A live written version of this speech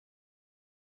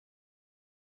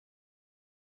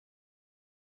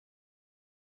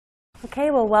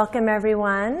Okay, well, welcome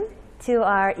everyone to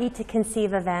our Eat to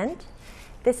Conceive event.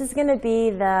 This is going to be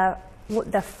the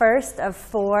first of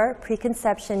 4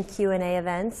 preconception Q&A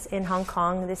events in Hong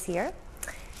Kong this year.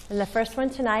 And the first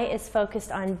one tonight is focused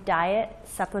on diet,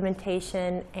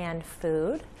 supplementation, and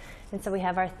food. And so we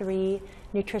have our 3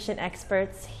 nutrition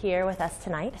experts here with us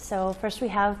tonight. So first we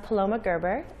have Paloma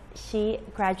Gerber. She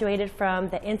graduated from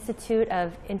the Institute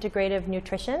of Integrative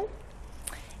Nutrition,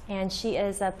 and she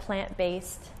is a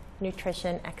plant-based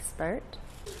nutrition expert.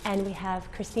 And we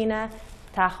have Cristina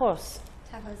Tahoces.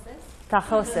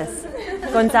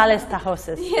 Gonzalez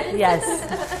Tahoces. Yes.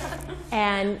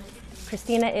 And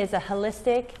Cristina is a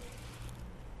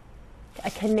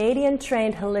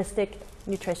Canadian-trained holistic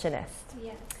nutritionist.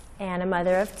 Yes. And a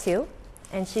mother of 2.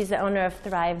 And she's the owner of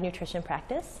Thrive Nutrition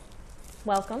Practice.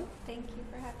 Welcome. Thank you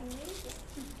for having me.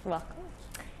 Welcome.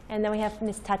 And then we have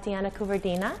Ms. Tatiana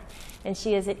Kuvardina, and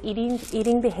she is an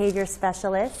eating behavior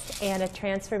specialist and a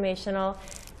transformational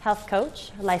health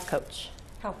coach, life coach.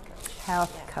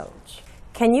 Health coach.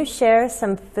 Can you share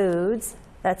some foods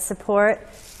that support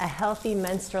a healthy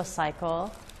menstrual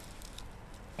cycle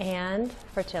and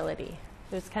fertility?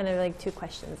 There's kind of like 2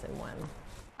 questions in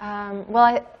one.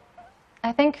 Well,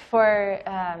 I think for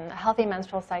a healthy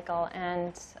menstrual cycle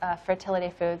and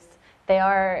fertility foods, they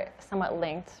are somewhat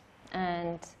linked.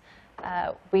 And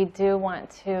we do want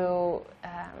to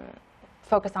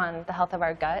focus on the health of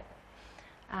our gut.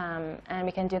 And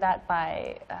we can do that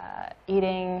by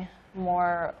eating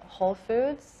more whole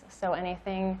foods. So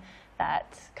anything that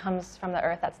comes from the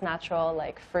earth that's natural,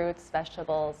 like fruits,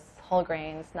 vegetables, whole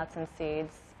grains, nuts and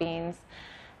seeds, beans.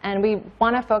 And we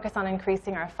want to focus on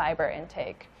increasing our fiber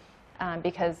intake.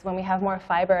 Because when we have more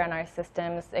fiber in our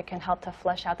systems, it can help to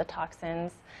flush out the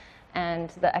toxins and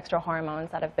the extra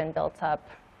hormones that have been built up,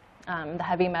 the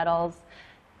heavy metals.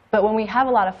 But when we have a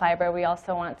lot of fiber, we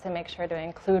also want to make sure to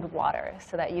include water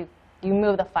so that you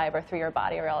move the fiber through your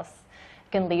body, or else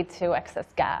it can lead to excess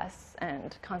gas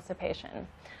and constipation.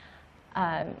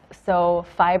 So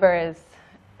fiber is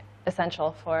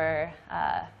essential for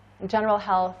general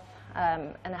health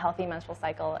and a healthy menstrual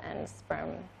cycle and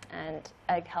sperm and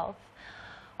egg health.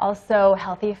 Also,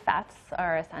 healthy fats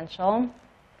are essential.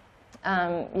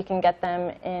 You can get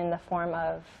them in the form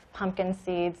of pumpkin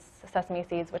seeds, sesame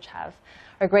seeds, which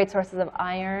are great sources of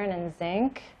iron and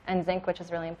zinc, which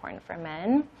is really important for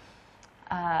men.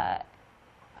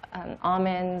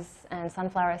 Almonds and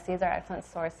sunflower seeds are excellent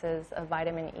sources of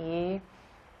vitamin E.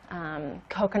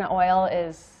 Coconut oil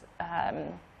is,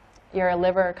 your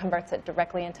liver converts it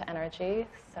directly into energy,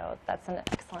 so that's an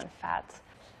excellent fat.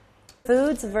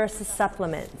 Foods versus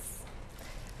supplements.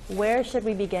 Where should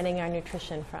we be getting our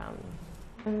nutrition from?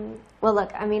 Well,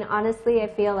 look, I mean, honestly, I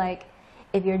feel like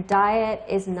if your diet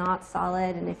is not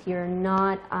solid and if you're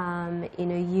not,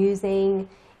 using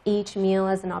each meal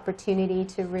as an opportunity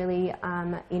to really,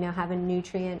 have a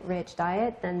nutrient-rich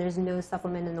diet, then there's no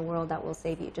supplement in the world that will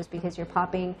save you. Just because you're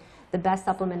popping the best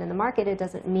supplement in the market, it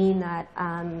doesn't mean that,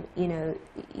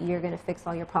 you're going to fix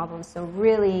all your problems. So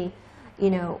really,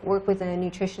 work with a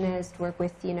nutritionist, work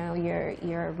with,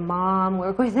 your mom,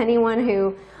 work with anyone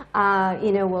who,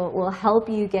 will help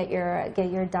you get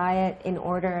your diet in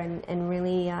order and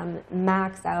really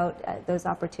max out those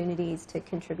opportunities to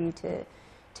contribute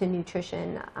to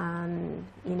nutrition.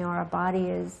 Our body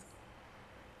is,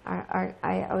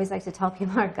 I always like to tell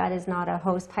people our gut is not a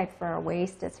hose pipe for our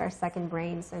waste, it's our second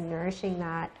brain, so nourishing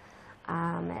that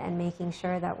and making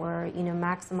sure that we're,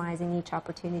 maximizing each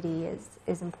opportunity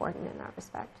is important in that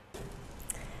respect.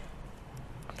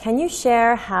 Can you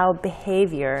share how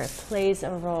behavior plays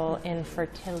a role in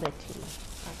fertility?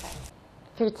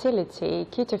 Fertility,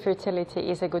 key to fertility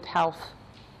is a good health.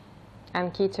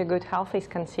 And key to good health is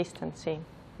consistency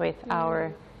with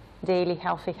our daily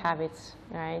healthy habits,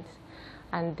 right?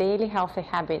 And daily healthy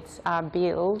habits are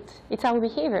built, it's our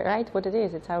behavior, right? What it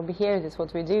is, it's our behavior, it's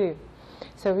what we do.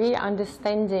 So really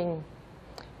understanding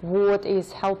what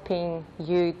is helping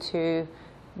you to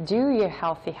do your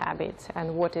healthy habits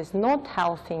and what is not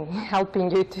helping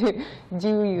you to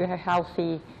do your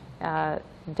healthy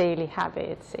daily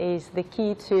habits is the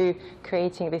key to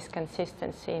creating this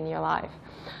consistency in your life.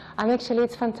 And actually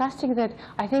it's fantastic that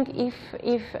I think if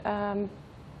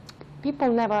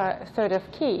people never thought of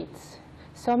kids,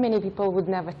 so many people would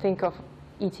never think of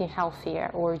eating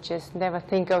healthier or just never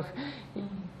think of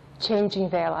changing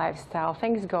their lifestyle.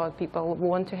 Thanks God, people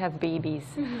want to have babies.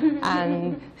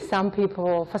 And for some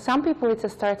people it's a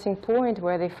starting point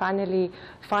where they finally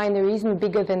find a reason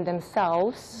bigger than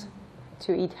themselves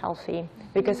to eat healthy.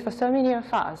 Because for so many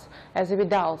of us, as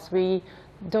adults, we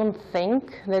don't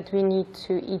think that we need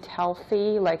to eat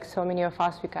healthy. Like so many of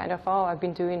us, we kind of, oh, I've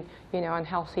been doing, you know,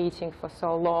 unhealthy eating for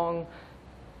so long,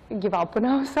 give up on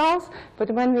ourselves.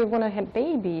 But when we want to have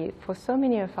baby, for so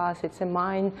many of us, it's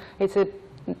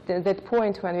that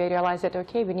point when we realize that,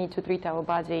 okay, we need to treat our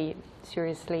body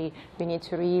seriously. We need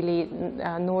to really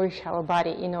nourish our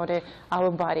body in order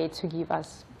our body to give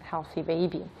us healthy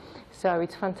baby. So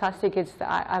it's fantastic.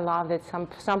 I love that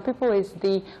some people is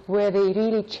where they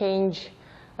really change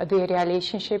their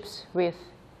relationships with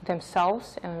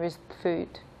themselves and with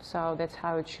food. So that's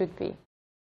how it should be.